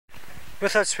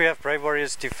With us we have Brave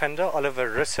Warriors defender Oliver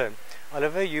Risser.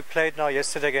 Oliver, you played now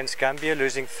yesterday against Gambia,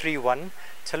 losing 3-1.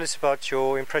 Tell us about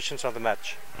your impressions of the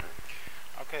match.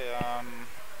 Okay,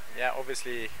 yeah,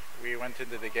 obviously we went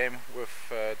into the game with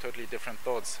totally different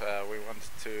thoughts. We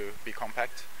wanted to be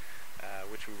compact,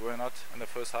 which we were not in the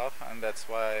first half, and that's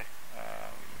why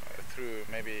through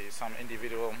maybe some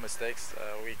individual mistakes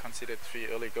we conceded 3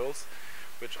 early goals,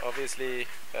 which obviously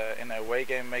in a away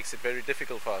game makes it very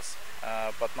difficult for us.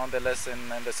 But nonetheless, in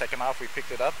the second half we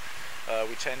picked it up.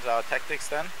 We changed our tactics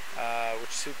then, which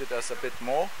suited us a bit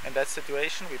more in that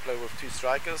situation. We play with 2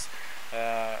 strikers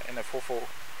in a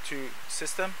 4-4-2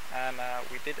 system, and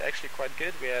we did actually quite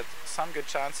good. We had some good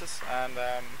chances, and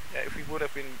yeah, if we would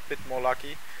have been a bit more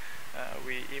lucky,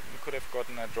 we even could have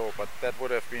gotten a draw, but that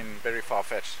would have been very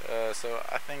far-fetched. So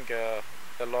I think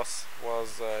the loss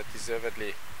was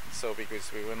deservedly so,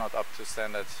 because we were not up to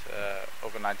standard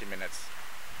over 90 minutes.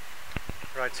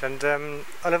 Right, and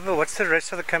Oliver, what's the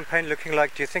rest of the campaign looking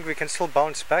like? Do you think we can still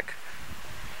bounce back?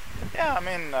 Yeah, I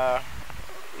mean,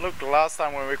 look, last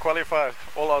time when we qualified,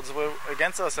 all odds were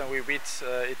against us and we beat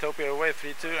Ethiopia away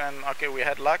 3-2, and okay, we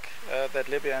had luck that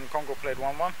Libya and Congo played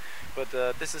 1-1, but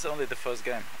this is only the first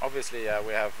game. Obviously,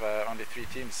 we have only 3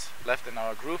 teams left in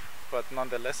our group, but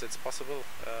nonetheless it's possible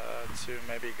to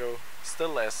maybe go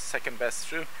still as second best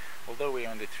through, although we're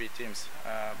only 3 teams.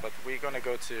 But we're going to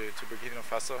go to Burkina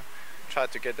Faso, try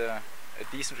to get a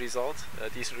decent result. A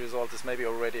decent result is maybe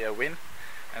already a win,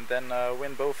 and then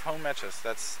win both home matches.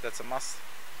 That's a must.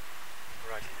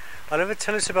 Right. Oliver,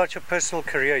 tell us about your personal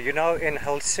career. You're now in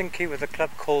Helsinki with a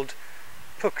club called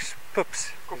Kups.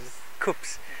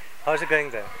 How's it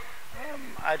going there?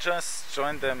 I just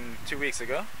joined them 2 weeks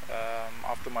ago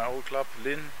after my old club,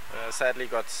 Lyn, sadly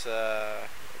got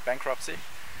bankruptcy,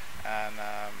 and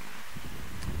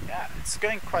yeah, it's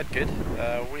going quite good.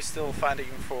 We're still fighting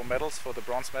for medals, for the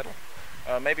bronze medal,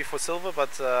 maybe for silver,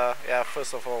 but yeah,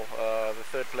 first of all,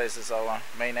 the 3rd place is our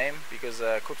main aim, because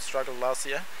Kups struggled last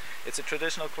year. It's a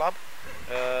traditional club,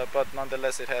 but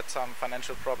nonetheless it had some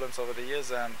financial problems over the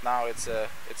years, and now it's a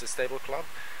stable club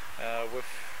with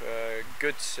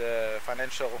good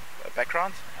financial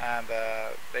background, and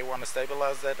they want to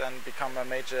stabilize that and become a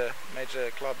major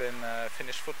club in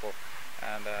Finnish football.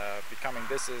 And becoming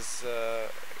this is a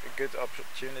good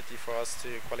opportunity for us to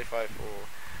qualify for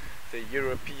the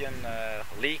European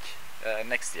League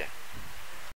next year.